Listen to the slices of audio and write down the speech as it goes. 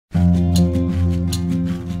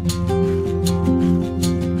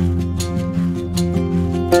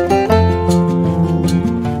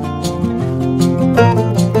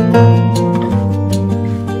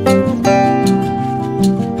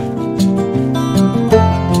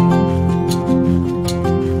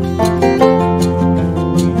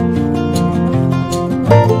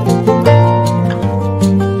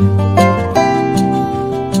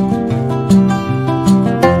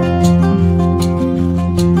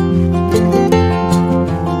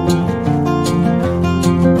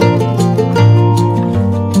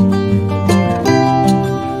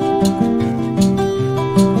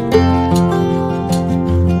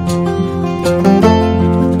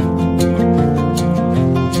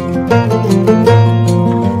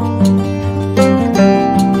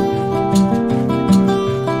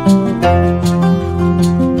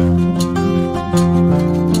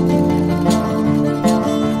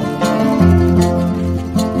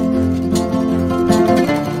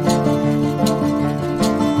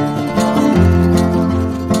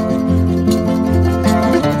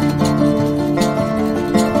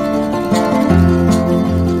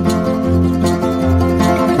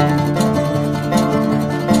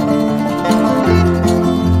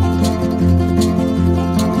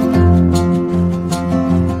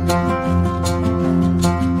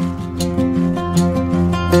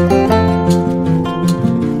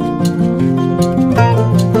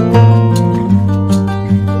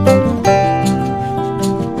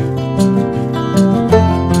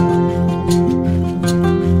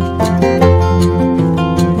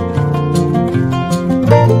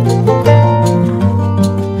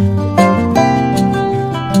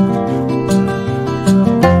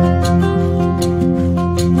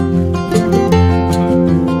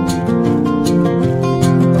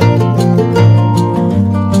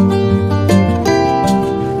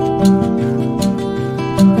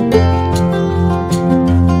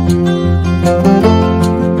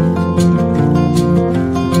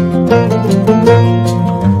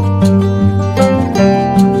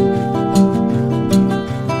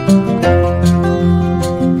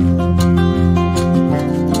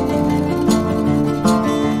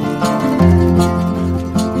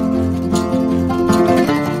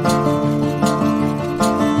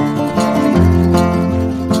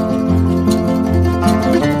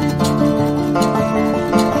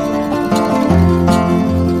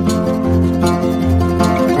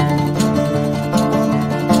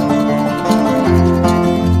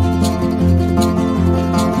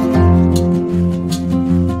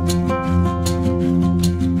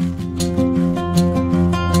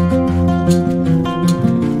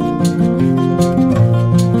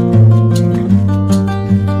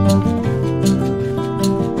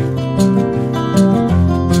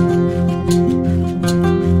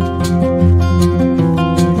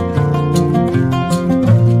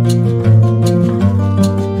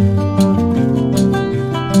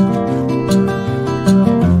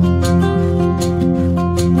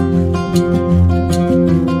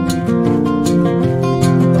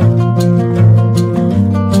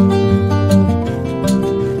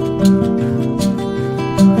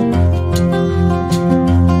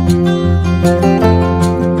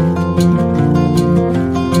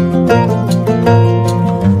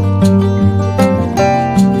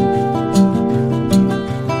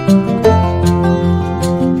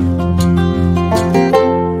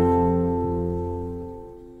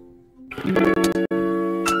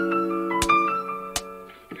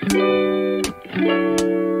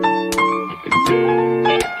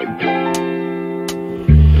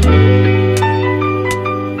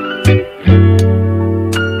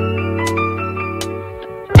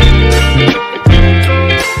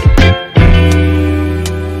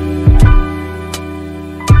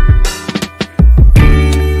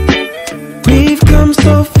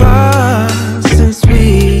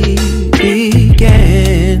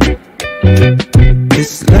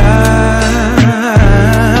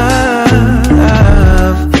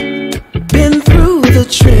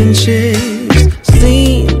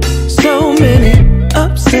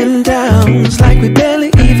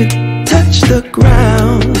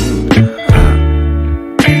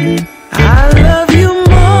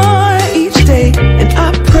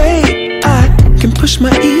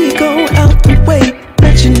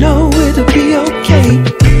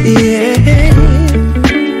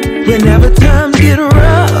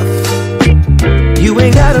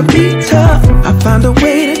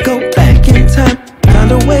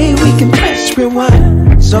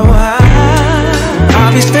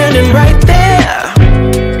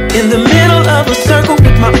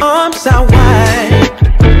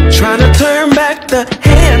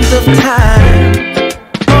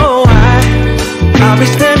I'll be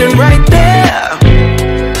standing right there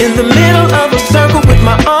in the middle of a circle with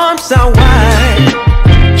my arms out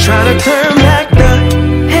wide, trying to turn back the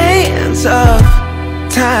hands of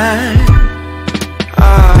time.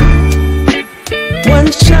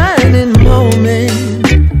 One shining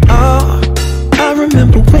moment. Oh, I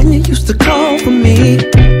remember when you used to call for me.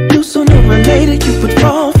 Knew sooner or later you would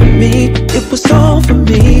fall for me. It was all for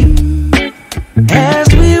me. As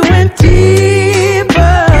we went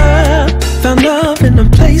deeper, found love in a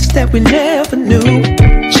place that we never knew.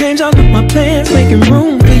 Changed all of my plans, making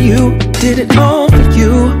room for you. Did it all for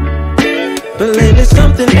you. But lately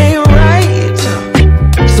something ain't right,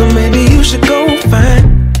 so maybe you should go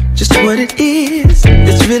find just what it is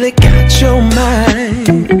that's really got your mind.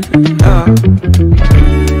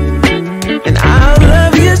 And I'll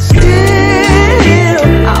love you still,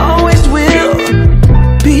 I always will.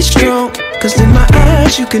 Be strong, cause in my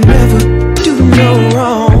eyes you can never